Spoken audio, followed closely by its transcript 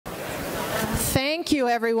thank you,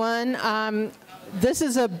 everyone. This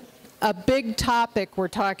is a big topic we're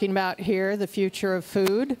talking about here, the future of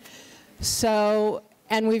food. So,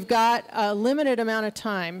 and we've got a limited amount of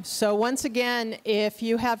time. So once again, if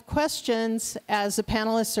you have questions as the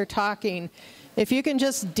panelists are talking, if you can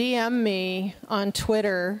just DM me on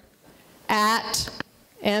Twitter at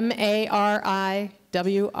MARIWRITES,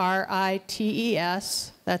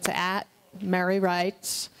 that's at Mary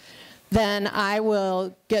Writes, then I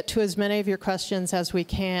will get to as many of your questions as we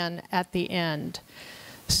can at the end.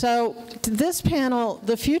 So this panel,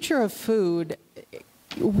 the future of food,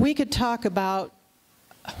 we could talk about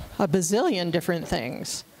a bazillion different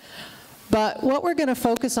things. But what we're going to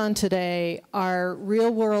focus on today are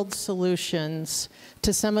real-world solutions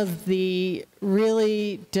to some of the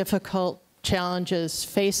really difficult challenges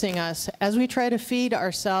facing us as we try to feed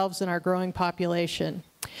ourselves and our growing population.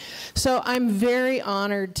 So I'm very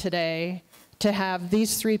honored today to have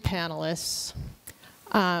these three panelists.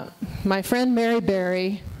 My friend Mary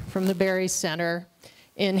Berry from the Berry Center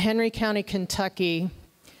in Henry County, Kentucky,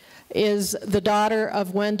 is the daughter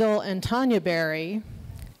of Wendell and Tanya Berry.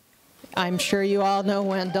 I'm sure you all know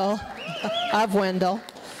Wendell, of Wendell.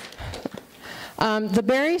 The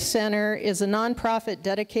Berry Center is a nonprofit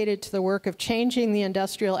dedicated to the work of changing the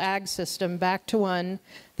industrial ag system back to one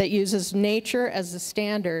that uses nature as the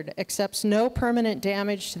standard, accepts no permanent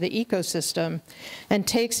damage to the ecosystem, and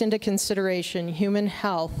takes into consideration human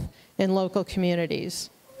health in local communities.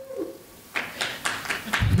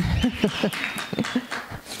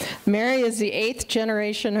 Mary is the 8th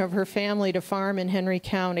generation of her family to farm in Henry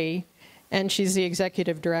County, and she's the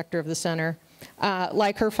executive director of the center.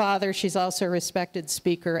 Like her father, she's also a respected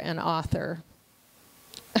speaker and author.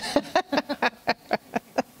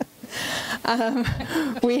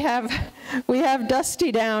 We have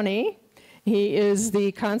Dusty Downey. He is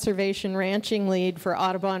the conservation ranching lead for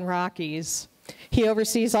Audubon Rockies. He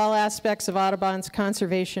oversees all aspects of Audubon's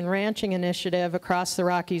conservation ranching initiative across the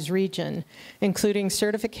Rockies region, including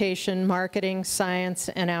certification, marketing, science,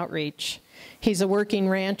 and outreach. He's a working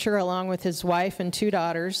rancher along with his wife and 2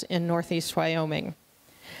 daughters in Northeast Wyoming.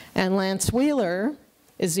 And Lance Wheeler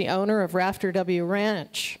is the owner of Rafter W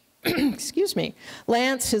Ranch. Excuse me.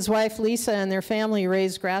 Lance, his wife Lisa, and their family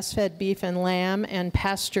raise grass-fed beef and lamb and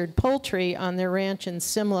pastured poultry on their ranch in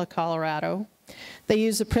Simla, Colorado. They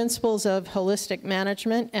use the principles of holistic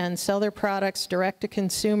management and sell their products direct to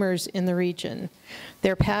consumers in the region.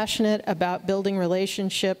 They're passionate about building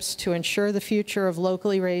relationships to ensure the future of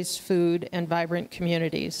locally raised food and vibrant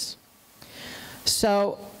communities.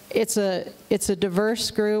 So it's a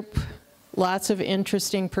diverse group, lots of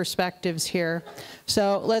interesting perspectives here.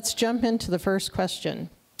 So let's jump into the first question.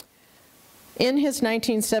 In his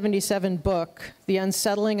 1977 book, The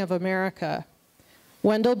Unsettling of America,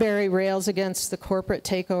 Wendell Berry rails against the corporate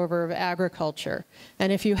takeover of agriculture.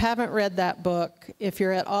 And if you haven't read that book, if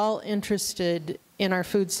you're at all interested in our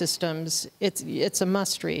food systems, it's a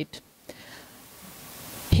must-read.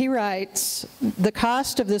 He writes, the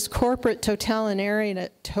cost of this corporate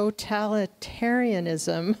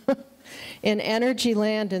totalitarianism in energy,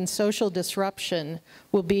 land, and social disruption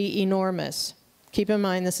will be enormous. Keep in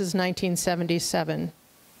mind, this is 1977.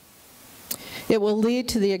 It will lead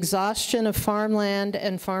to the exhaustion of farmland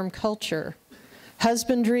and farm culture.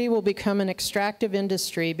 Husbandry will become an extractive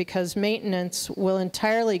industry because maintenance will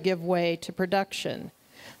entirely give way to production.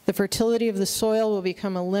 The fertility of the soil will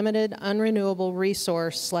become a limited, unrenewable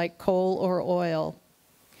resource like coal or oil.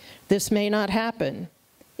 This may not happen.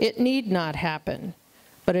 It need not happen,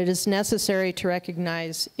 but it is necessary to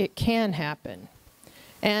recognize it can happen.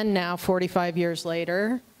 And now, 45 years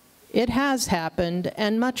later, it has happened,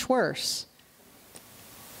 and much worse.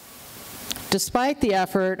 Despite the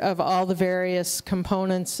effort of all the various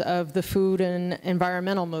components of the food and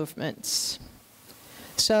environmental movements.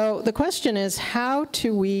 So the question is, how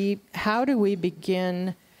do we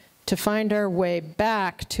begin to find our way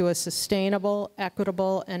back to a sustainable,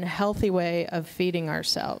 equitable, and healthy way of feeding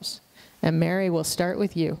ourselves? And Mary, we'll start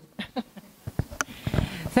with you.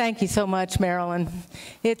 Thank you so much, Marilyn.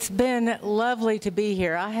 It's been lovely to be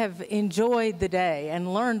here. I have enjoyed the day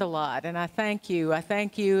and learned a lot, and I thank you. I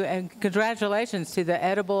thank you, and congratulations to the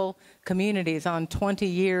edible communities on 20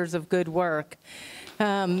 years of good work.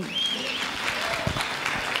 I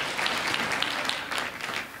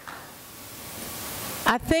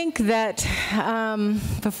think that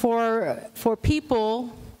for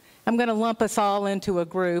people, I'm going to lump us all into a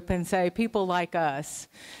group and say people like us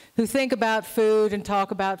who think about food and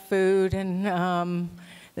talk about food and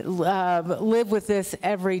live with this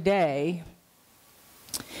every day.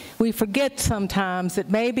 We forget sometimes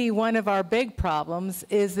that maybe one of our big problems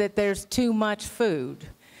is that there's too much food.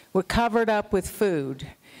 We're covered up with food.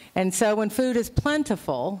 And so when food is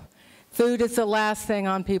plentiful, food is the last thing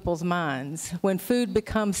on people's minds. When food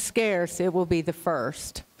becomes scarce, it will be the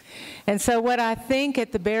first. And so what I think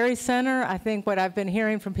at the Berry Center, I think what I've been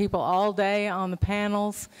hearing from people all day on the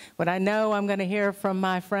panels, what I know I'm going to hear from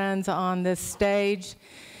my friends on this stage,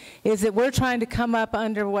 is that we're trying to come up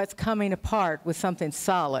under what's coming apart with something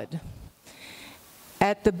solid.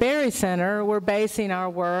 At the Berry Center, we're basing our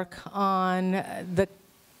work on the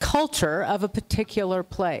culture of a particular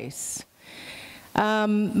place.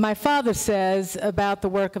 My father says about the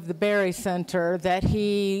work of the Berry Center that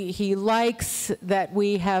he likes that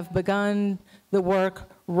we have begun the work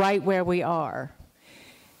right where we are.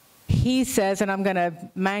 He says, and I'm going to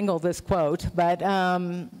mangle this quote, but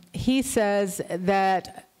he says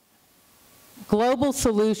that global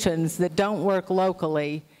solutions that don't work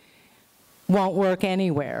locally won't work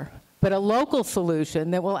anywhere. But a local solution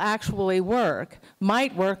that will actually work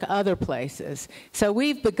might work other places. So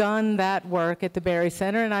we've begun that work at the Berry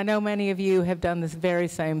Center, and I know many of you have done this very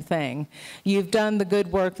same thing. You've done the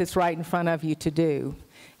good work that's right in front of you to do.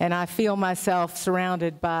 And I feel myself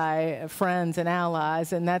surrounded by friends and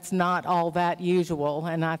allies, and that's not all that usual,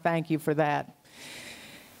 and I thank you for that.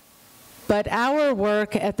 But our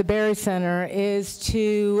work at the Berry Center is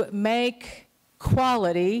to make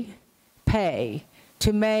quality pay.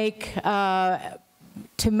 To make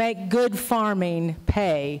good farming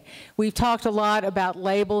pay. We've talked a lot about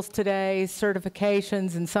labels today,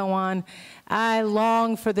 certifications, and so on. I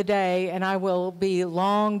long for the day, and I will be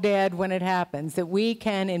long dead when it happens, that we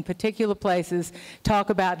can, in particular places, talk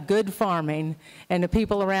about good farming, and the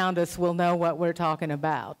people around us will know what we're talking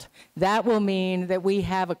about. That will mean that we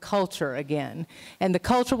have a culture again. And the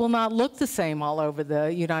culture will not look the same all over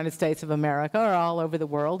the United States of America or all over the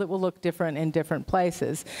world. It will look different in different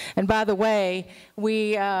places. And by the way,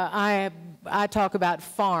 I talk about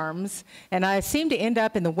farms, and I seem to end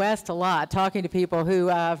up in the West a lot talking to people who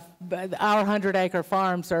our 100-acre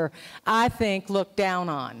farms are, I think, looked down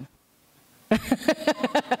on.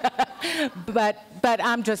 but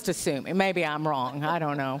I'm just assuming. Maybe I'm wrong. I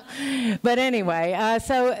don't know. But anyway, I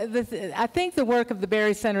think the work of the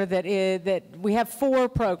Berry Center that we have 4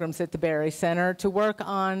 programs at the Berry Center to work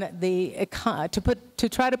on to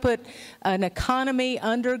try to put an economy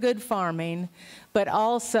under good farming, but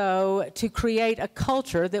also to create a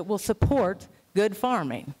culture that will support good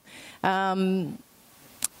farming.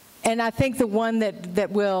 And I think the one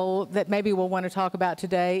that maybe we'll want to talk about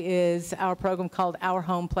today is our program called Our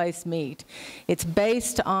Home Place Meat. It's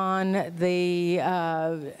based on the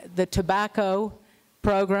tobacco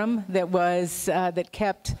program that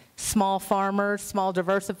kept small farmers, small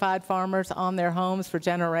diversified farmers on their homes for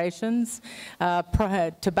generations.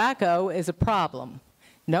 Tobacco is a problem.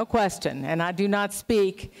 No question, and I do not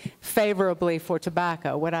speak favorably for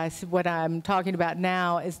tobacco. What I'm talking about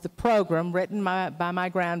now is the program written by my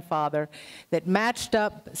grandfather that matched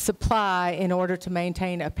up supply in order to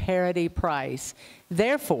maintain a parity price.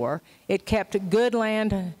 Therefore, it kept good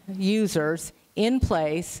land users in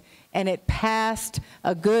place, and it passed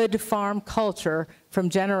a good farm culture from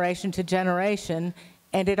generation to generation,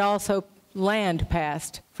 and it also land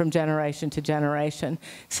passed from generation to generation.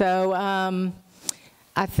 So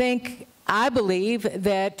I believe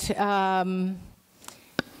that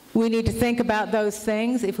we need to think about those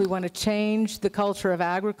things if we want to change the culture of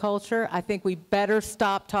agriculture. I think we better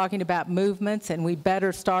stop talking about movements, and we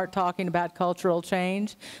better start talking about cultural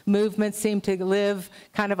change. Movements seem to live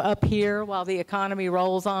kind of up here while the economy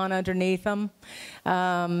rolls on underneath them.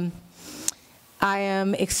 I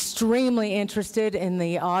am extremely interested in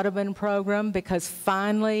the Audubon program because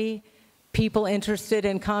finally people interested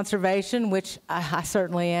in conservation, which I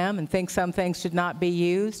certainly am and think some things should not be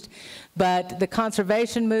used, but the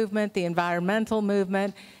conservation movement, the environmental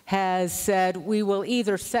movement has said we will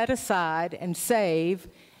either set aside and save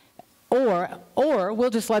or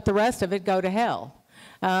we'll just let the rest of it go to hell.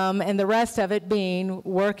 And the rest of it being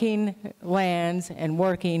working lands and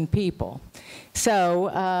working people. So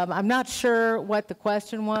I'm not sure what the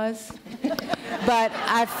question was, but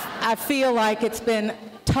I feel like it's been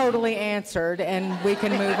totally answered, and we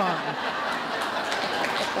can move on.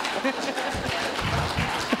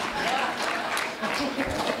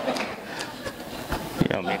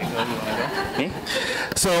 You want me to go? You want to go? Me?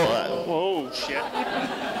 So, whoa, shit.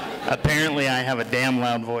 Apparently I have a damn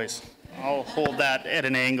loud voice. I'll hold that at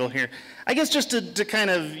an angle here. I guess just to kind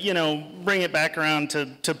of, you know, bring it back around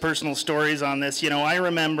to personal stories on this, you know, I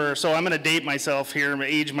remember, so I'm going to date myself here,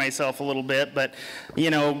 age myself a little bit, but,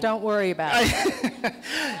 you know. Don't worry about it.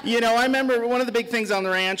 You know, I remember one of the big things on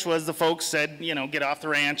the ranch was the folks said, you know, get off the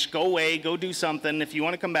ranch, go away, go do something. If you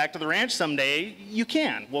want to come back to the ranch someday, you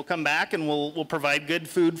can. We'll come back and we'll provide good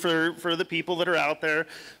food for the people that are out there.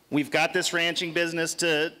 We've got this ranching business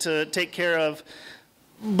to take care of.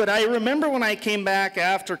 But I remember when I came back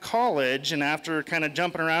after college and after kind of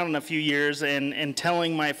jumping around in a few years and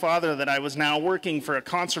telling my father that I was now working for a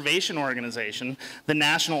conservation organization, the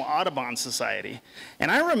National Audubon Society.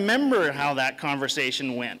 And I remember how that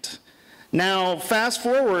conversation went. Now, fast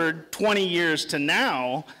forward 20 years to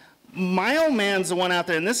now, my old man's the one out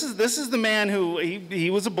there, and this is the man who,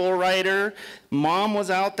 he was a bull rider. Mom was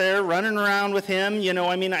out there running around with him. You know,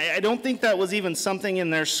 I mean, I don't think that was even something in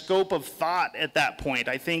their scope of thought at that point.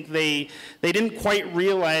 I think they didn't quite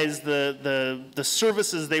realize the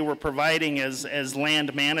services they were providing as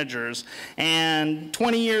land managers. And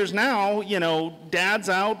 20 years now, you know, Dad's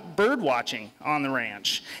out bird watching on the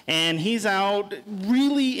ranch. And he's out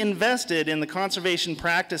really invested in the conservation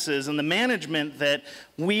practices and the management that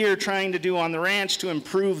we are trying to do on the ranch to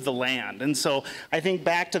improve the land. And so I think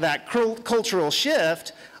back to that cultural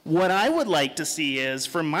shift, what I would like to see is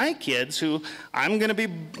for my kids who, I'm gonna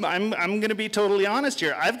be totally honest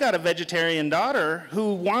here, I've got a vegetarian daughter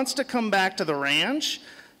who wants to come back to the ranch,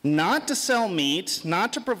 not to sell meat,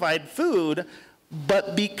 not to provide food,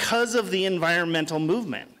 but because of the environmental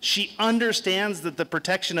movement. She understands that the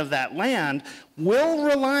protection of that land will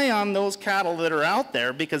rely on those cattle that are out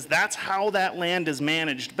there because that's how that land is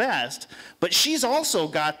managed best. But she's also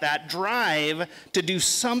got that drive to do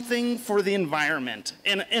something for the environment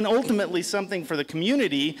and ultimately something for the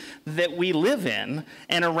community that we live in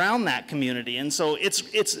and around that community. And so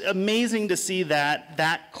it's amazing to see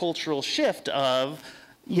that cultural shift of,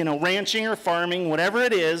 you know, ranching or farming, whatever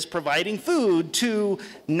it is, providing food to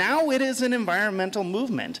now it is an environmental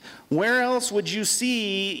movement. Where else would you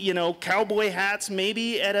see, you know, cowboy hats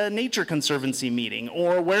maybe at a nature conservancy meeting?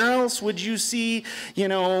 Or where else would you see, you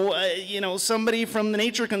know, somebody from the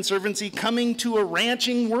Nature Conservancy coming to a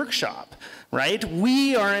ranching workshop? Right?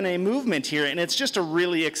 We are in a movement here, and it's just a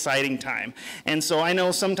really exciting time. And so I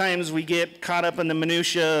know sometimes we get caught up in the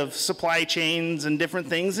minutia of supply chains and different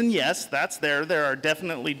things, and yes, that's there. There are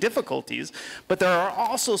definitely difficulties, but there are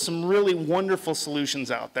also some really wonderful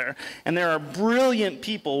solutions out there. And there are brilliant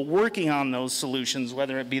people working on those solutions,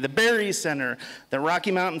 whether it be the Berry Center, the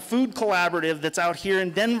Rocky Mountain Food Collaborative that's out here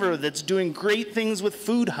in Denver that's doing great things with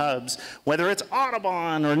food hubs, whether it's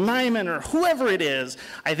Audubon or Nyman or whoever it is.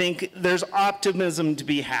 I think there's optimism to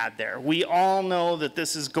be had there. We all know that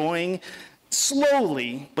this is going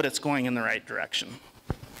slowly, but it's going in the right direction.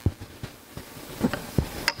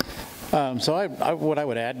 So what I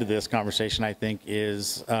would add to this conversation, I think,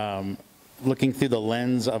 is looking through the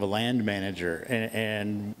lens of a land manager.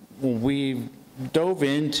 And when we dove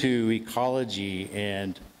into ecology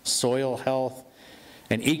and soil health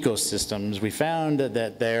and ecosystems, we found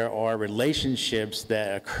that there are relationships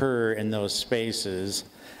that occur in those spaces.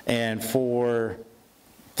 And for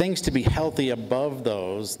things to be healthy above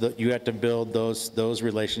those, you have to build those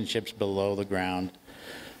relationships below the ground.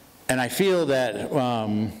 And I feel that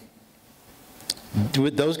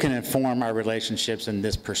those can inform our relationships in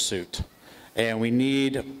this pursuit. And we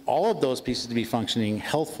need all of those pieces to be functioning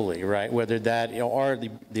healthfully, right? Whether that are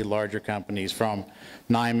the larger companies from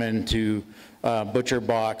Nyman to Butcher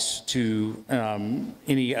Box to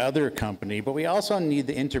any other company, but we also need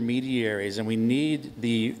the intermediaries, and we need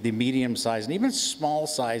the medium-sized and even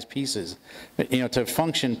small-sized pieces, you know, to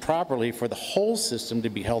function properly for the whole system to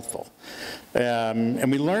be healthful.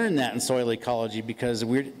 And we learn that in soil ecology because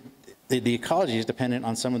the ecology is dependent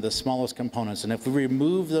on some of the smallest components, and if we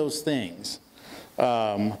remove those things,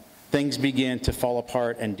 things begin to fall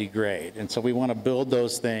apart and degrade. And so we want to build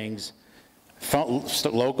those things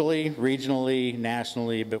locally, regionally,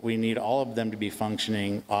 nationally, but we need all of them to be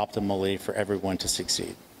functioning optimally for everyone to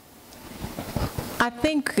succeed. I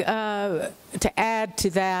think to add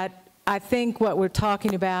to that, I think what we're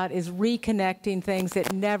talking about is reconnecting things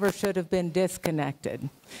that never should have been disconnected.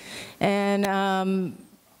 And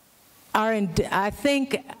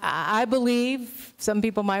I believe, some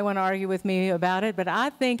people might want to argue with me about it, but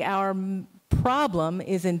I think our problem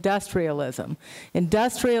is industrialism.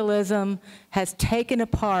 Industrialism has taken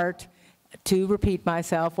apart, to repeat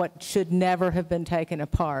myself, what should never have been taken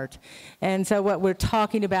apart. And so what we're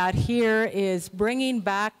talking about here is bringing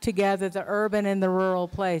back together the urban and the rural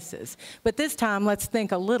places. But this time, let's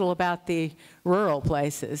think a little about the rural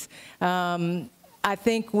places. I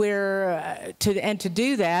think to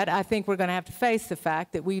do that, I think we're going to have to face the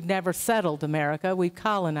fact that we've never settled America, we've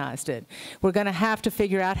colonized it. We're going to have to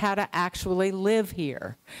figure out how to actually live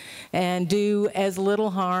here and do as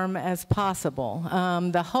little harm as possible.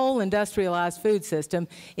 The whole industrialized food system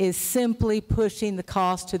is simply pushing the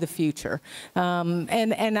cost to the future.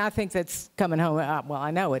 And I think that's coming home, well,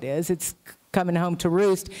 I know it is. It's coming home to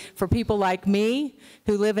roost for people like me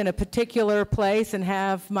who live in a particular place and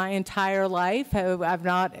have my entire life. I've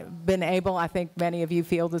not been able, I think many of you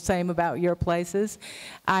feel the same about your places.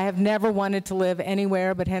 I have never wanted to live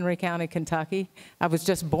anywhere but Henry County, Kentucky. I was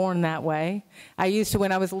just born that way. I used to,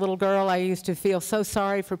 when I was a little girl, I used to feel so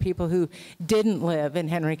sorry for people who didn't live in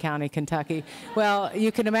Henry County, Kentucky. Well,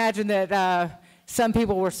 you can imagine that some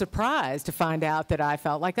people were surprised to find out that I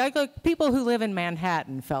felt like people who live in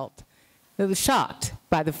Manhattan felt. I was shocked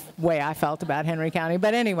by the way I felt about Henry County.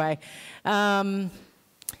 But anyway, but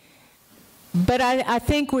I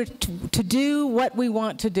think to do what we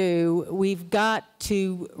want to do, we've got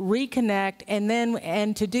to reconnect,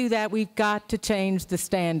 and to do that, we've got to change the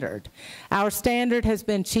standard. Our standard has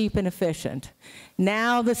been cheap and efficient.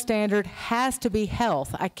 Now the standard has to be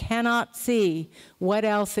health. I cannot see what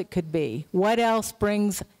else it could be. What else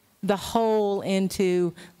brings the whole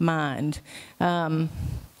into mind?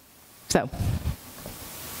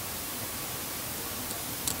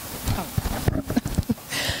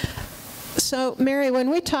 So, Mary, when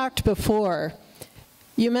we talked before,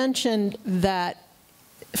 you mentioned that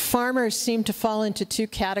farmers seem to fall into two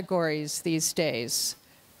categories these days.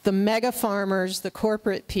 The mega farmers, the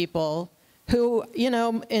corporate people, who, you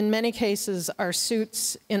know, in many cases are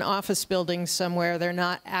suits in office buildings somewhere, they're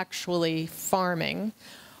not actually farming,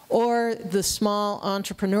 or the small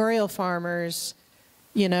entrepreneurial farmers,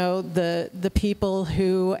 you know, the people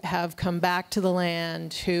who have come back to the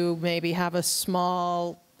land, who maybe have a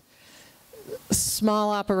small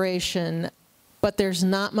operation, but there's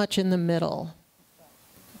not much in the middle.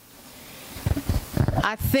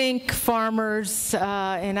 I think farmers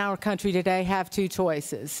in our country today have two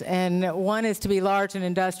choices, and one is to be large and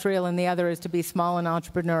industrial, and the other is to be small and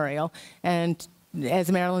entrepreneurial. And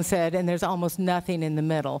as Marilyn said, and there's almost nothing in the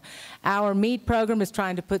middle. Our meat program is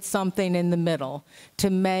trying to put something in the middle, to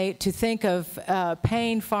think of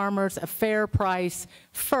paying farmers a fair price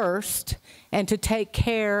first, and to take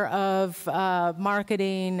care of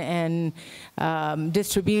marketing and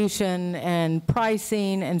distribution and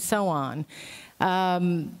pricing and so on.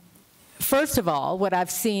 First of all, what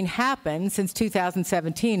I've seen happen since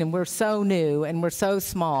 2017, and we're so new and we're so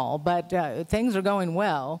small, but things are going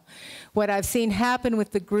well. What I've seen happen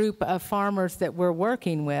with the group of farmers that we're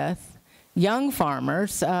working with, young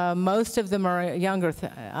farmers, most of them are younger,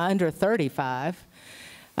 under 35.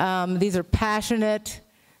 These are passionate,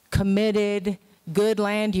 committed, good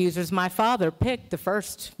land users. My father picked the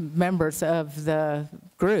first members of the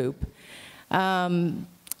group.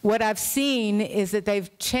 What I've seen is that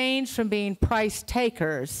they've changed from being price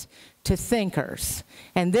takers to thinkers.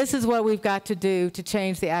 And this is what we've got to do to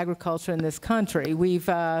change the agriculture in this country. We've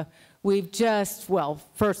just, well,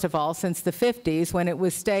 first of all, since the 50s, when it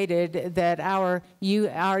was stated that our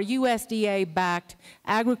USDA-backed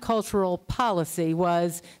agricultural policy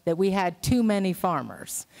was that we had too many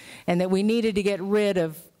farmers and that we needed to get rid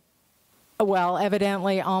of, well,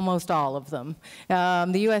 evidently almost all of them. The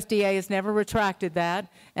USDA has never retracted that,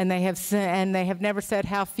 and they have never said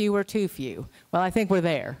how few or too few. Well, I think we're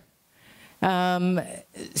there.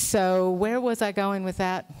 So where was I going with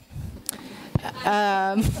that?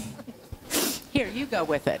 Here, you go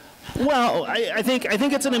with it. Well, I think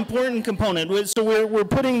it's an important component. So we're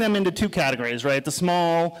putting them into two categories, right? The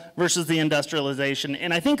small versus the industrialization.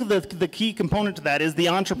 And I think the key component to that is the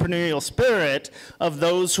entrepreneurial spirit of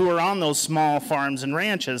those who are on those small farms and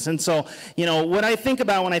ranches. And so, you know, what I think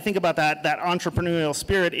about when I think about that entrepreneurial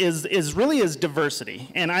spirit is really is diversity.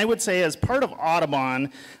 And I would say as part of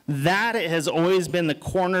Audubon, that has always been the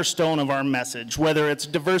cornerstone of our message, whether it's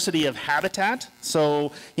diversity of habitat.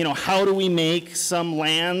 So, you know, how do we make some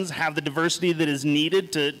lands have the diversity that is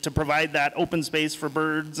needed to provide that open space for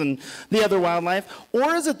birds and the other wildlife?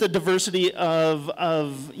 Or is it the diversity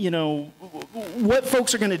of you know, what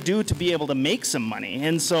folks are going to do to be able to make some money?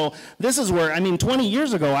 And so this is where, I mean, 20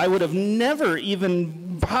 years ago, I would have never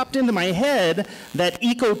even popped into my head that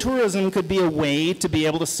ecotourism could be a way to be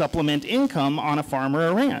able to supplement income on a farm or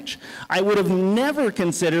a ranch. I would have never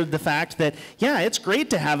considered the fact that, yeah, it's great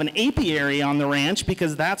to have an apiary on the ranch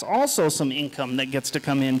because that's also some income that gets to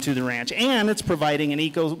come into the ranch, and it's providing an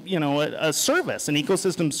a service, an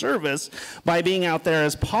ecosystem service by being out there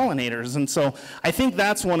as pollinators. And so I think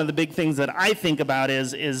that's one of the big things that I think about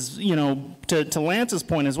is to Lance's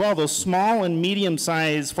point as well, those small and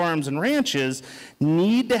medium-sized farms and ranches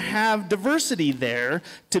need to have diversity there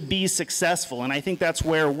to be successful. And I think that's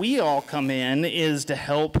where we all come in, is to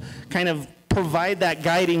help kind of provide that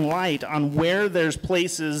guiding light on where there's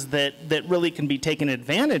places that really can be taken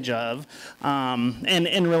advantage of,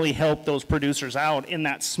 and really help those producers out in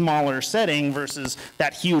that smaller setting versus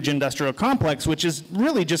that huge industrial complex, which is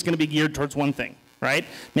really just going to be geared towards one thing, right?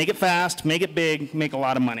 Make it fast, make it big, make a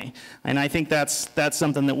lot of money. And I think that's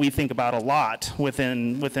something that we think about a lot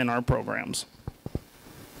within our programs.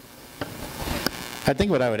 I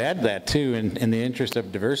think what I would add to that too, in the interest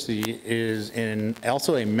of diversity, is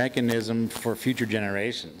also a mechanism for future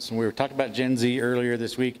generations. And we were talking about Gen Z earlier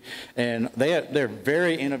this week, and they're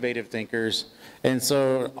very innovative thinkers. And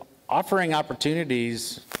so offering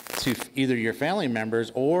opportunities to either your family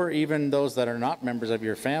members or even those that are not members of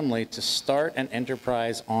your family to start an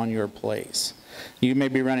enterprise on your place. You may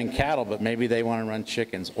be running cattle, but maybe they want to run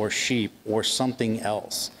chickens or sheep or something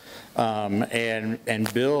else.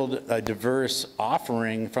 And build a diverse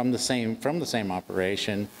offering from the same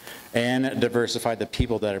operation, and diversify the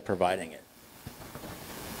people that are providing it.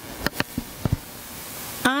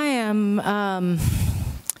 I'm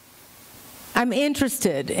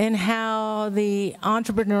interested in how the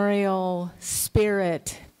entrepreneurial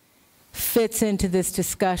spirit fits into this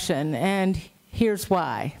discussion, and here's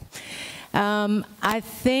why. I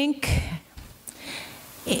think,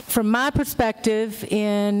 from my perspective,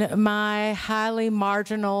 in my highly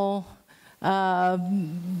marginal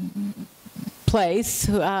place,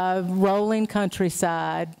 rolling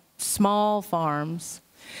countryside, small farms,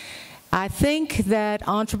 I think that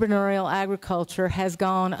entrepreneurial agriculture has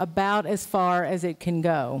gone about as far as it can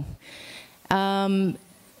go. And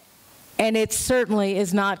it certainly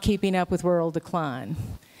is not keeping up with rural decline.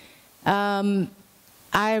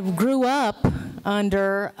 I grew up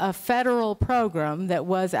under a federal program that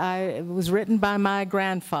was written by my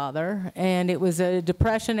grandfather, and it was a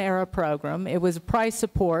Depression-era program. It was a price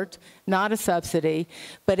support, not a subsidy,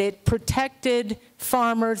 but it protected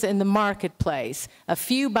farmers in the marketplace. A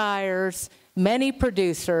few buyers, many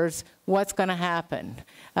producers. What's going to happen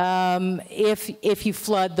if you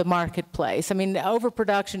flood the marketplace? I mean,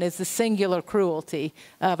 overproduction is the singular cruelty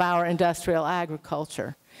of our industrial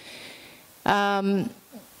agriculture.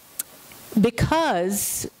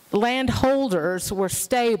 Because landholders were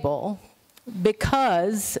stable,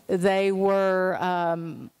 because they were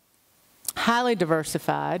highly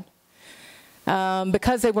diversified,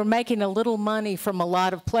 because they were making a little money from a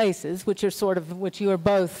lot of places, which you are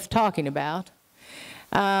both talking about.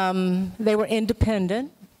 They were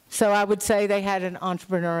independent, so I would say they had an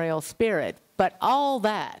entrepreneurial spirit. But all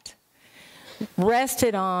that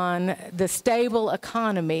rested on the stable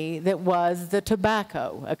economy that was the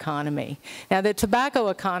tobacco economy. Now, the tobacco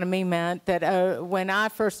economy meant that when I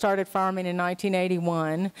first started farming in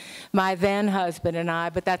 1981, my then husband and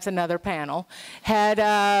I, but that's another panel, had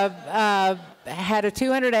a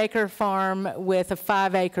 200-acre farm with a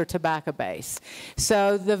 5-acre tobacco base.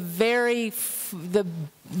 So the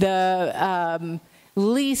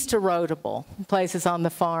least erodible places on the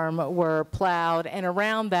farm were plowed, and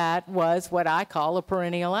around that was what I call a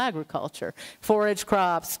perennial agriculture, forage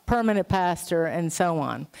crops, permanent pasture, and so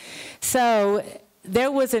on. So there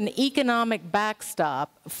was an economic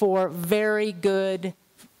backstop for very good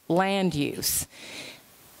land use.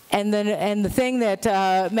 And the thing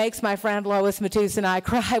that makes my friend Lois Matus and I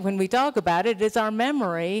cry when we talk about it is our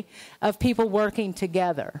memory of people working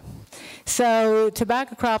together. So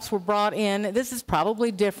tobacco crops were brought in. This is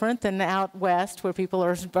probably different than out west, where people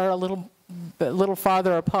are a little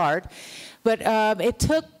farther apart. But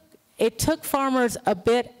it took farmers a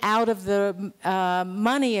bit out of the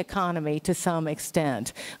money economy to some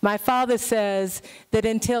extent. My father says that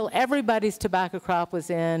until everybody's tobacco crop was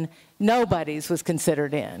in, nobody's was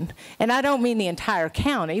considered in. And I don't mean the entire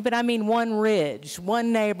county, but I mean one ridge,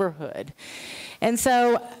 one neighborhood. And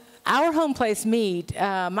so our home place meat,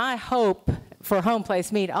 my hope for home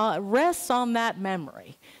place meat rests on that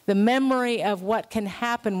memory, the memory of what can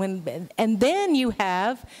happen when, and then you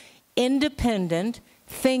have independent,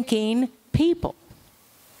 thinking people.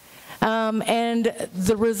 And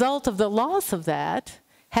the result of the loss of that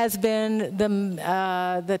has been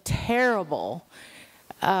the terrible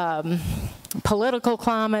political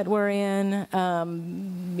climate we're in,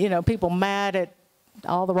 you know, people mad at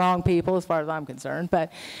all the wrong people as far as I'm concerned.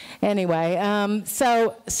 But anyway,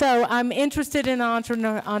 so I'm interested in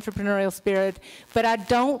entrepreneurial spirit, but I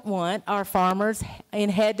don't want our farmers in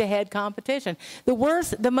head-to-head competition. The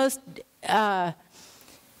worst, the most, some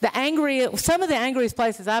of the angriest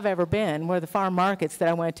places I've ever been were the farm markets that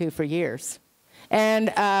I went to for years.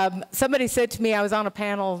 And somebody said to me, I was on a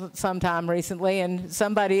panel sometime recently, and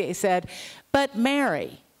somebody said, but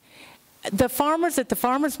Mary, the farmers at the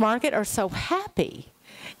farmers market are so happy.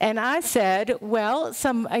 And I said, well,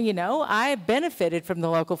 you know, I benefited from the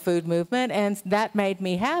local food movement, and that made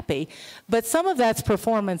me happy. But some of that's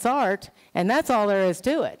performance art, and that's all there is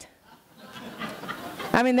to it.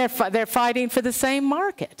 I mean, they're fighting for the same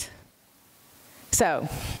market. So,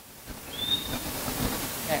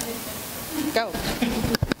 go.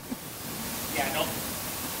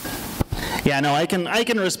 Yeah, no, I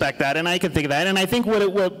can respect that, and I can think of that, and I think what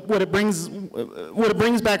it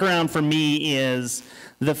brings back around for me is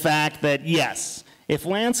the fact that, yes, if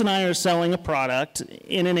Lance and I are selling a product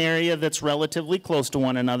in an area that's relatively close to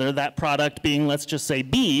one another, that product being, let's just say,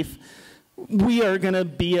 beef, we are going to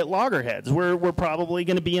be at loggerheads. We're probably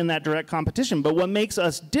going to be in that direct competition. But what makes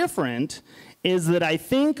us different is that I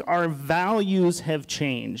think our values have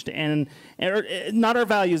changed, and not our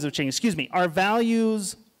values have changed. Excuse me, our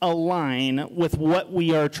values align with what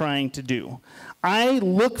we are trying to do. I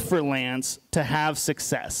look for Lance to have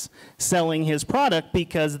success selling his product,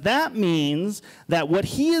 because that means that what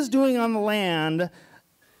he is doing on the land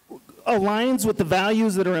aligns with the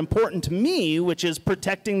values that are important to me, which is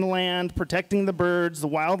protecting the land, protecting the birds, the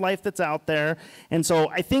wildlife that's out there. And so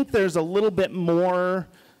I think there's a little bit more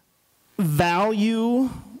value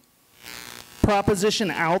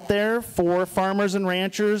proposition out there for farmers and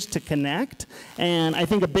ranchers to connect, and I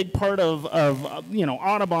think a big part of you know,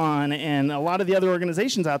 Audubon and a lot of the other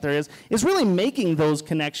organizations out there is really making those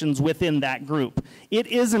connections within that group. It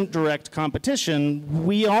isn't direct competition.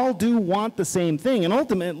 We all do want the same thing, and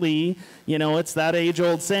ultimately, you know, it's that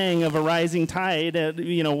age-old saying of a rising tide,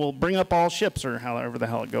 you know, will bring up all ships, or however the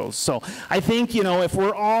hell it goes. So I think, you know, if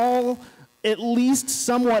we're all at least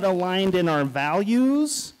somewhat aligned in our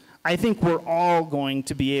values, I think we're all going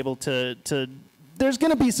to be able to there's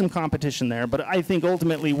going to be some competition there, but I think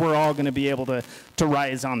ultimately we're all going to be able to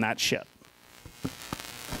rise on that ship.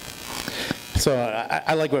 So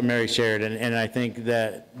I like what Mary shared, and I think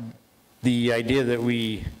that the idea that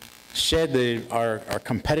we shed our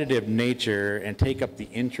competitive nature and take up the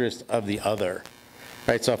interest of the other,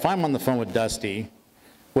 right? So if I'm on the phone with Dusty,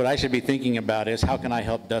 what I should be thinking about is, how can I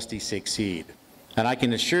help Dusty succeed? And I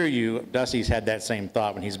can assure you, Dusty's had that same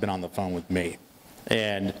thought when he's been on the phone with me.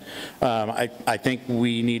 And I think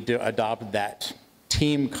we need to adopt that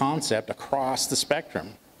team concept across the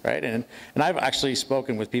spectrum, right? And I've actually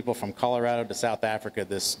spoken with people from Colorado to South Africa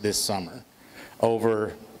this summer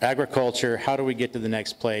over agriculture, how do we get to the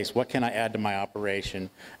next place, what can I add to my operation,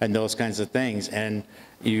 and those kinds of things. And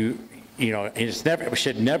you know, it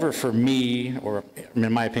should never for me, or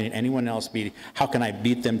in my opinion, anyone else, be how can I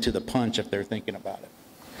beat them to the punch if they're thinking about it.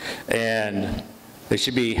 And it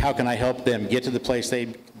should be, how can I help them get to the place,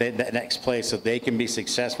 that next place, so they can be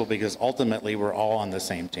successful, because ultimately we're all on the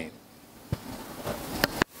same team.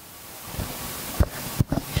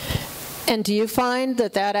 And do you find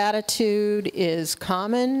that that attitude is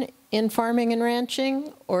common in farming and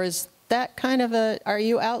ranching, or is that kind of are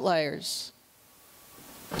you outliers?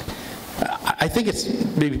 I think it's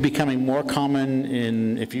becoming more common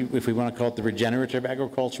in, if we want to call it the regenerative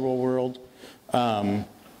agricultural world.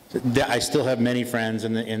 I still have many friends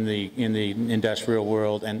in the industrial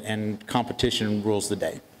world, and competition rules the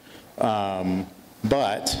day.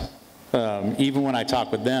 But even when I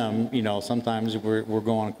talk with them, you know, sometimes we're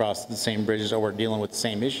going across the same bridges, or we're dealing with the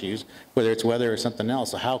same issues, whether it's weather or something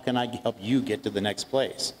else. So how can I help you get to the next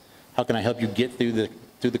place? How can I help you get through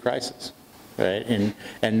the crisis? Right?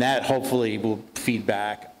 And that hopefully will feed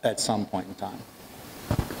back at some point in time.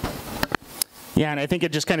 Yeah, and I think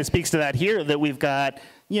it just kind of speaks to that here, that we've got,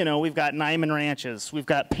 you know, we've got Nyman ranches, we've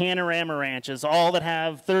got Panorama ranches, all that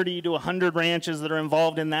have 30 to 100 ranches that are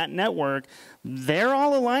involved in that network. They're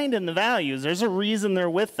all aligned in the values. There's a reason they're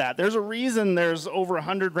with that. There's a reason there's over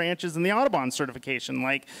 100 ranches in the Audubon certification.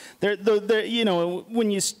 Like, you know, when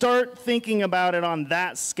you start thinking about it on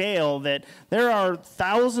that scale, that there are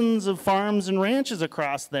thousands of farms and ranches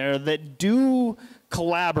across there that do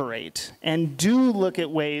collaborate and do look at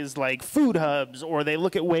ways like food hubs, or they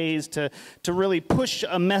look at ways to really push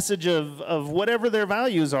a message of whatever their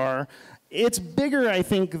values are. it's bigger, I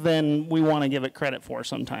think, than we want to give it credit for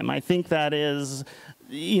sometime. I think that is,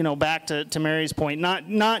 you know, back to Mary's point,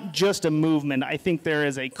 not just a movement. I think there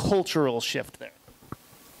is a cultural shift there.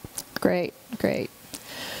 Great, great.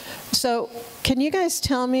 So can you guys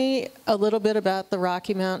tell me a little bit about the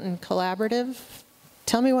Rocky Mountain Collaborative?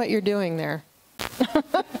 Tell me what you're doing there.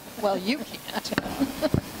 Well, you can't.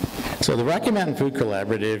 So the Rocky Mountain Food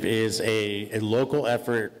Collaborative is a local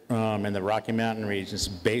effort in the Rocky Mountain regions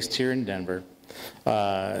based here in Denver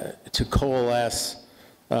to coalesce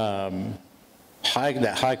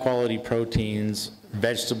high quality proteins,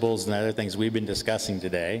 vegetables, and other things we've been discussing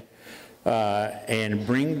today, and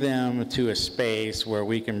bring them to a space where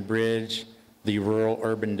we can bridge the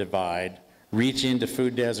rural-urban divide, reach into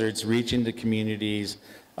food deserts, reach into communities,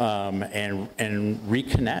 and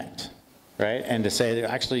reconnect, right? And to say that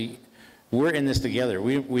actually we're in this together.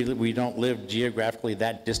 We don't live geographically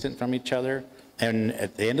that distant from each other, and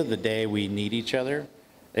at the end of the day, we need each other.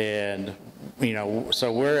 And, you know,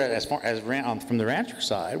 so we're, as far as from the rancher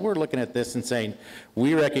side, we're looking at this and saying,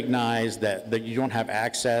 we recognize that you don't have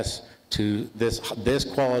access to this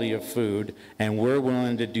quality of food, and we're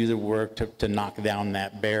willing to do the work to knock down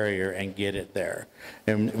that barrier and get it there.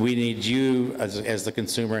 And we need you as the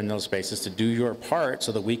consumer in those spaces to do your part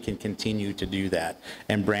so that we can continue to do that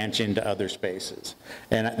and branch into other spaces.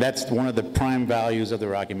 And that's one of the prime values of the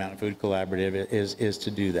Rocky Mountain Food Collaborative is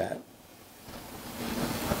to do that.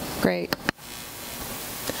 Great.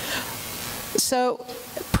 So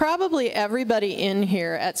probably everybody in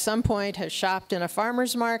here at some point has shopped in a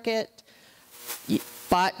farmer's market,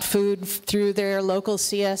 bought food through their local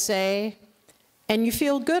CSA, and you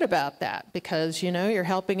feel good about that because, you know, you're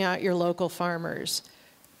helping out your local farmers.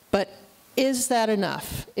 But is that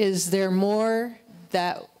enough? Is there more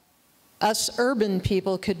that us urban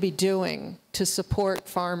people could be doing to support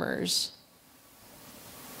farmers?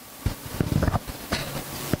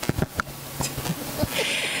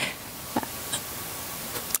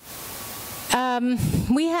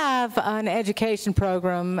 We have an education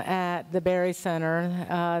program at the Berry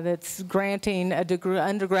Center that's granting a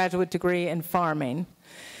undergraduate degree in farming.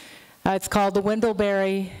 It's called the Wendell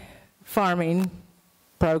Berry Farming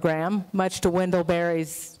Program, much to Wendell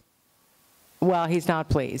Berry's, well, he's not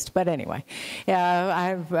pleased, but anyway.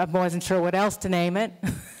 I wasn't sure what else to name it.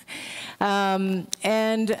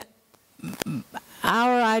 And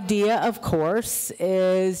our idea, of course,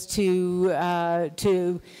 is to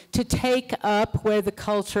take up where the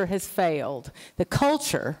culture has failed. The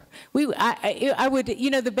culture, I would,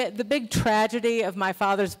 you know, the big tragedy of my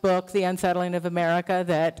father's book, The Unsettling of America,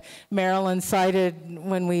 that Marilyn cited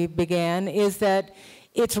when we began, is that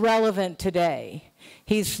it's relevant today.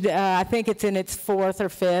 I think it's in its 4th or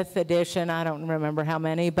 5th edition, I don't remember how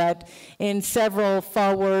many, but in several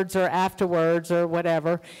forwards or afterwards or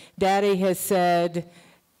whatever, Daddy has said,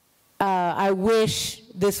 I wish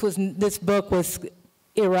this book was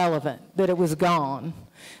irrelevant, that it was gone.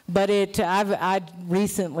 But I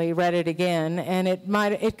recently read it again, and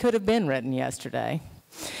it could have been written yesterday.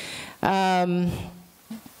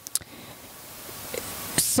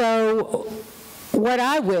 So what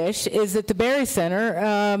I wish is that the Berry Center,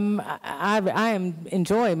 I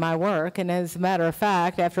enjoy my work, and as a matter of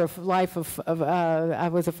fact, after a life of I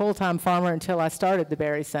was a full-time farmer until I started the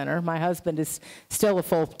Berry Center. My husband is still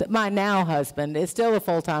my now husband is still a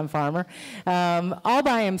full-time farmer, all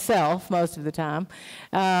by himself most of the time.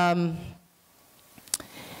 But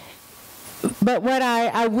what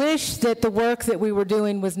I wish that the work that we were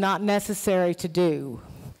doing was not necessary to do.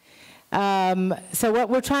 So what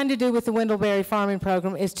we're trying to do with the Wendell Berry Farming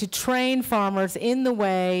Program is to train farmers in the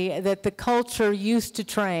way that the culture used to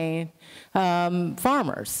train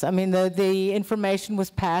farmers. I mean, the information was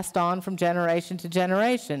passed on from generation to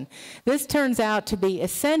generation. This turns out to be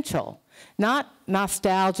essential, not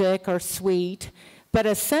nostalgic or sweet, but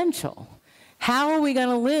essential. How are we going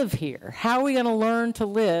to live here? How are we going to learn to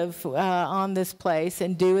live on this place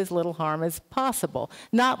and do as little harm as possible?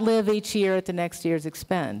 Not live each year at the next year's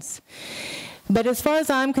expense. But as far as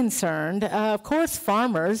I'm concerned, of course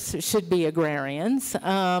farmers should be agrarians,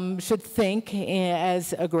 should think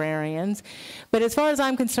as agrarians. But as far as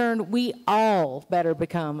I'm concerned, we all better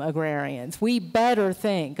become agrarians. We better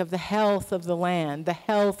think of the health of the land, the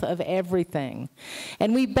health of everything.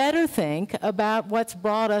 And we better think about what's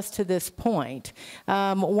brought us to this point.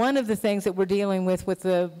 One of the things that we're dealing with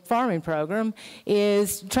the farming program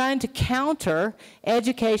is trying to counter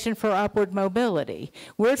education for upward mobility.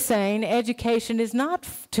 We're saying education is not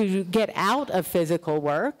to get out of physical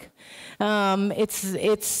work.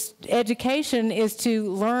 Education is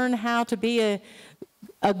to learn how to be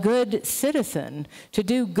a good citizen, to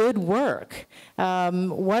do good work.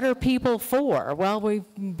 What are people for? Well, we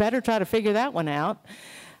better try to figure that one out.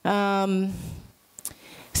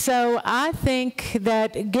 So I think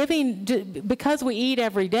that because we eat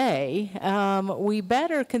every day, we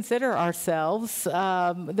better consider ourselves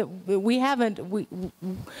that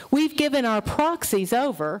we've given our proxies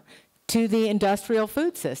over to the industrial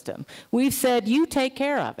food system. We've said, you take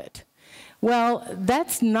care of it. Well,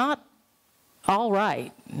 that's not all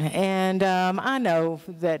right. And I know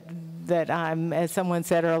that I'm, as someone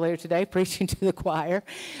said earlier today, preaching to the choir.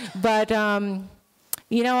 But,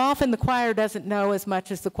 you know, often the choir doesn't know as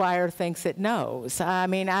much as the choir thinks it knows. I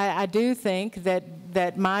mean, I do think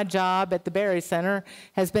that my job at the Berry Center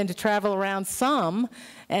has been to travel around some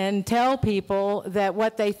and tell people that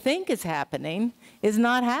what they think is happening is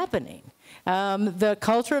not happening. The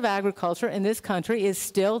culture of agriculture in this country is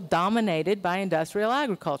still dominated by industrial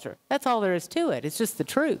agriculture. That's all there is to it. It's just the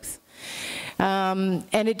truth. And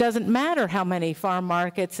it doesn't matter how many farm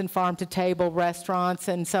markets and farm-to-table restaurants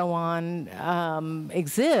and so on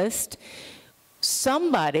exist.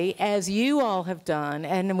 Somebody, as you all have done,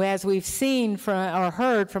 and as we've seen or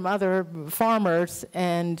heard from other farmers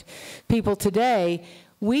and people today,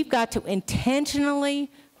 we've got to intentionally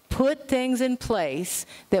put things in place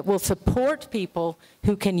that will support people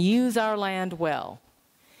who can use our land well.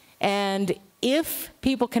 And if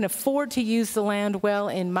people can afford to use the land well,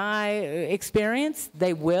 in my experience,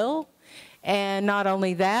 they will. And not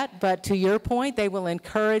only that, but to your point, they will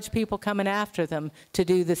encourage people coming after them to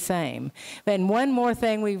do the same. And one more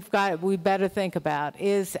thing we better think about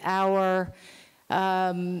is our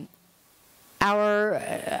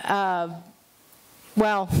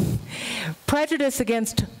prejudice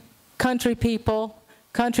against country people,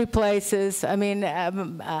 country places. I mean,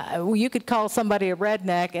 you could call somebody a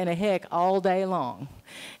redneck and a hick all day long.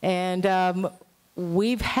 And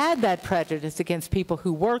we've had that prejudice against people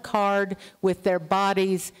who work hard with their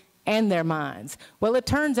bodies and their minds. Well, it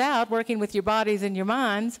turns out working with your bodies and your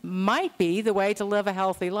minds might be the way to live a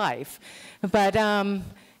healthy life. But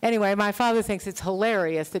anyway, my father thinks it's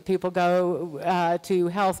hilarious that people go to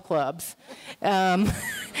health clubs and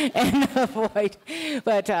avoid.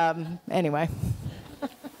 But anyway,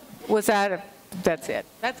 that's it.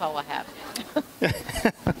 That's all I have.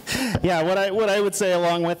 Yeah, what I would say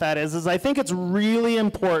along with that is I think it's really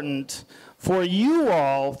important for you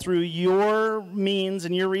all, through your means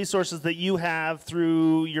and your resources that you have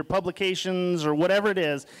through your publications or whatever it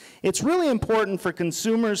is, it's really important for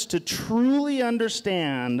consumers to truly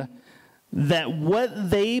understand that what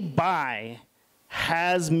they buy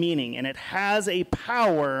has meaning, and it has a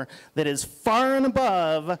power that is far and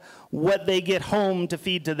above what they get home to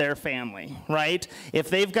feed to their family, right? If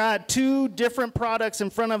they've got two different products in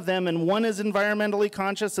front of them and one is environmentally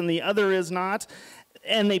conscious and the other is not,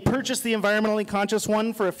 and they purchase the environmentally conscious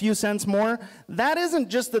one for a few cents more, that isn't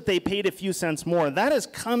just that they paid a few cents more. That is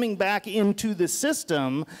coming back into the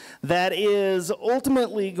system that is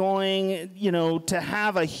ultimately going, you know, to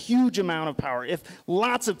have a huge amount of power if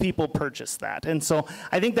lots of people purchase that. And so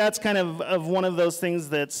I think that's kind of one of those things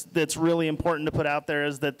that's really important to put out there,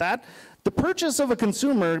 is that the purchase of a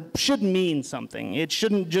consumer should mean something. It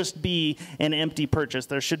shouldn't just be an empty purchase.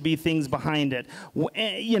 There should be things behind it.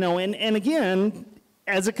 You know, and again,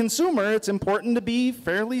 as a consumer, it's important to be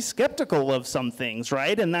fairly skeptical of some things,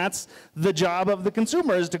 right? And that's the job of the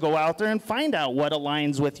consumer, is to go out there and find out what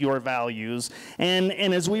aligns with your values. And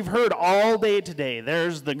as we've heard all day today,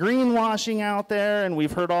 there's the greenwashing out there, and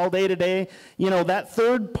we've heard all day today, you know, that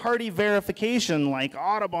third-party verification like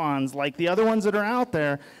Audubon's, like the other ones that are out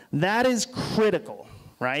there, that is critical.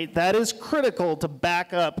 Right? That is critical to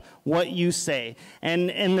back up what you say.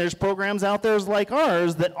 And there's programs out there like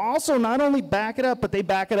ours that also not only back it up, but they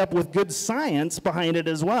back it up with good science behind it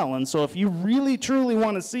as well. And so if you really truly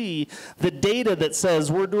want to see the data that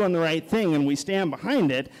says we're doing the right thing and we stand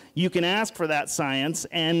behind it, you can ask for that science,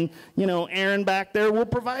 and you know, Aaron back there will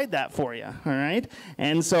provide that for you, all right?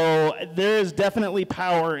 And so there is definitely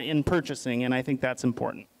power in purchasing, and I think that's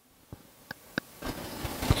important.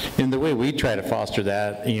 And the way we try to foster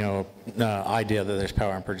that, you know, idea that there's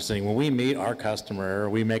power in purchasing, when we meet our customer, or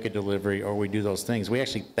we make a delivery, or we do those things, we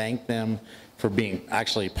actually thank them for being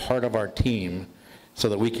actually part of our team so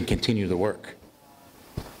that we can continue the work.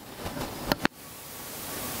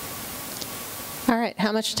 All right,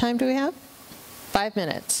 how much time do we have? 5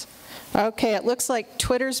 minutes. Okay, it looks like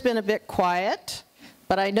Twitter's been a bit quiet,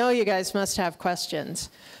 but I know you guys must have questions.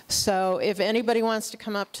 So if anybody wants to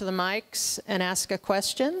come up to the mics and ask a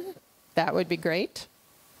question, that would be great.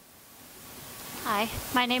 Hi,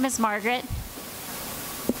 my name is Margaret.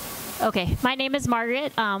 Okay, my name is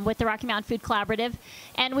Margaret with the Rocky Mountain Food Collaborative,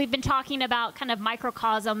 and we've been talking about kind of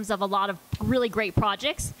microcosms of a lot of really great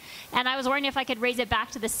projects, and I was wondering if I could raise it back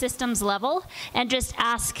to the systems level and just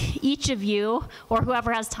ask each of you, or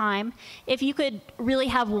whoever has time, if you could really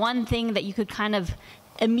have one thing that you could kind of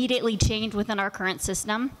immediately change within our current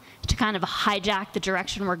system to kind of hijack the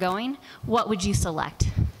direction we're going, what would you select?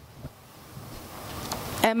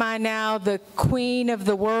 Am I now the queen of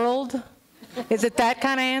the world? Is it that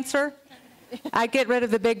kind of answer? I'd get rid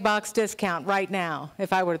of the big box discount right now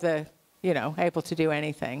if I were the, able to do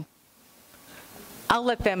anything. I'll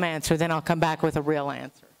let them answer, then I'll come back with a real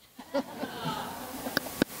answer.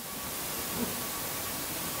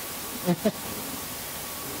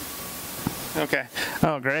 Okay.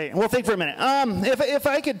 Oh, great. Well, think for a minute. If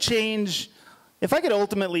I could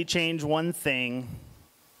ultimately change one thing,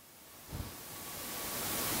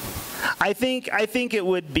 I think it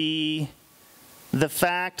would be the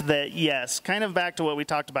fact that, yes, kind of back to what we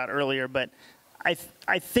talked about earlier, but I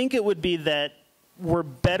think it would be that we're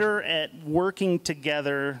better at working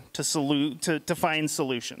together to find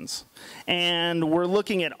solutions. And we're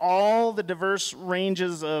looking at all the diverse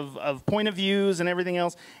ranges of point of views and everything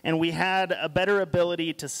else, and we had a better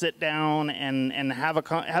ability to sit down and have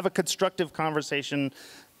a constructive conversation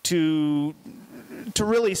to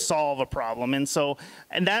really solve a problem. And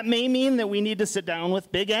that may mean that we need to sit down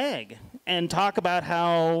with Big Ag and talk about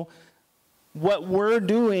how what we're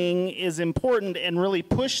doing is important and really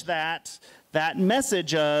push that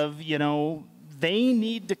message of, they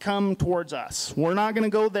need to come towards us. We're not going to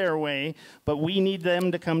go their way, but we need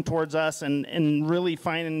them to come towards us and really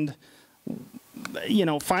find an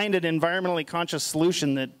environmentally conscious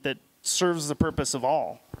solution that serves the purpose of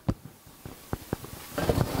all. A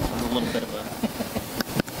little bit of a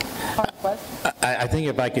hard question. I think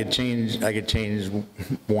if I could change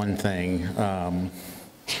one thing.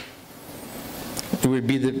 It would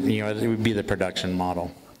be the production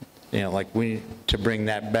model. To bring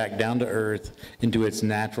that back down to earth into its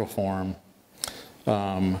natural form,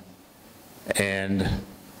 and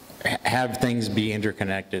have things be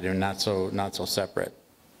interconnected and not so separate.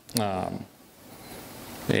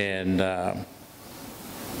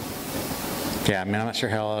 Yeah, I'm not sure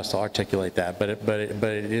how else to articulate that, but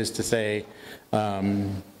it is to say,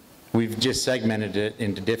 we've just segmented it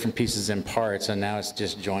into different pieces and parts, and now it's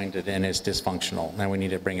disjointed and it's dysfunctional. Now we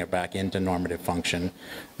need to bring it back into normative function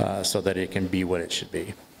so that it can be what it should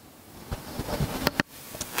be.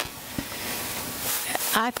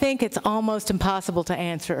 I think it's almost impossible to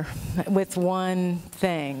answer with one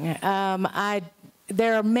thing.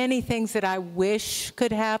 There are many things that I wish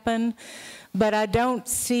could happen, but I don't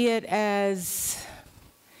see it as,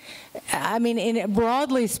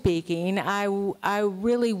 broadly speaking, I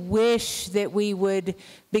really wish that we would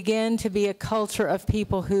begin to be a culture of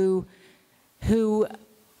people who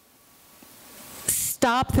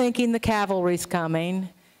stop thinking the cavalry's coming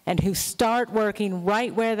and who start working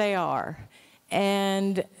right where they are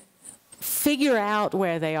and figure out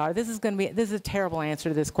where they are. This is a terrible answer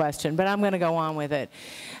to this question, but I'm going to go on with it.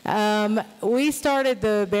 We started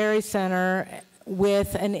the Berry Center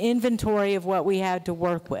with an inventory of what we had to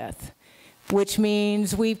work with, which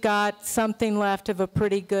means we've got something left of a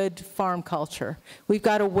pretty good farm culture. We've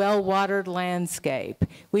got a well-watered landscape.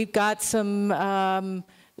 We've got some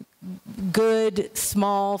good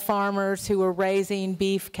small farmers who are raising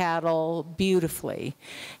beef cattle beautifully,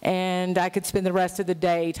 and I could spend the rest of the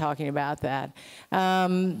day talking about that.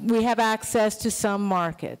 We have access to some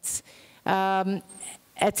markets,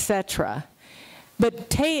 etc.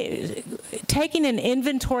 But taking an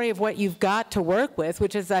inventory of what you've got to work with,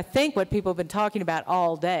 which is I think what people have been talking about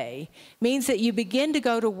all day, means that you begin to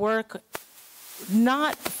go to work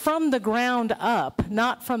not from the ground up,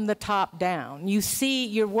 not from the top down.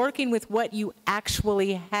 You're working with what you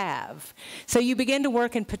actually have. So you begin to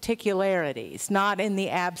work in particularities, not in the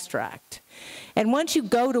abstract. And once you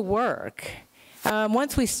go to work,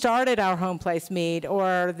 once we started our home place meet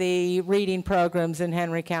or the reading programs in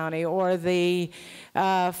Henry County or the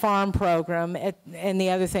farm program and the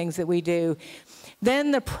other things that we do,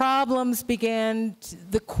 then the problems began,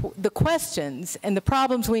 the questions and the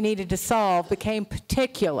problems we needed to solve became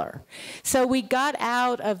particular. So we got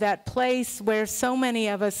out of that place where so many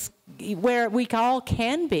of us, where we all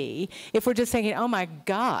can be, if we're just thinking, oh my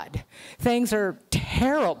God, things are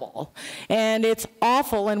terrible and it's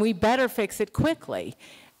awful and we better fix it quickly.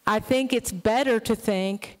 I think it's better to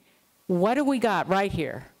think, what do we got right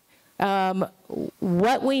here?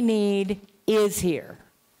 What we need is here.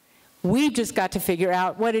 We've just got to figure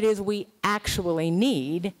out what it is we actually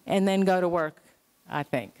need and then go to work, I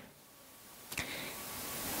think.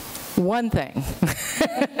 One thing.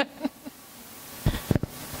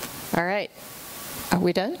 All right. Are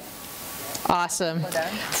we done? Awesome.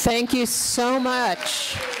 Thank you so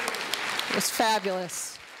much. It was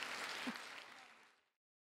fabulous.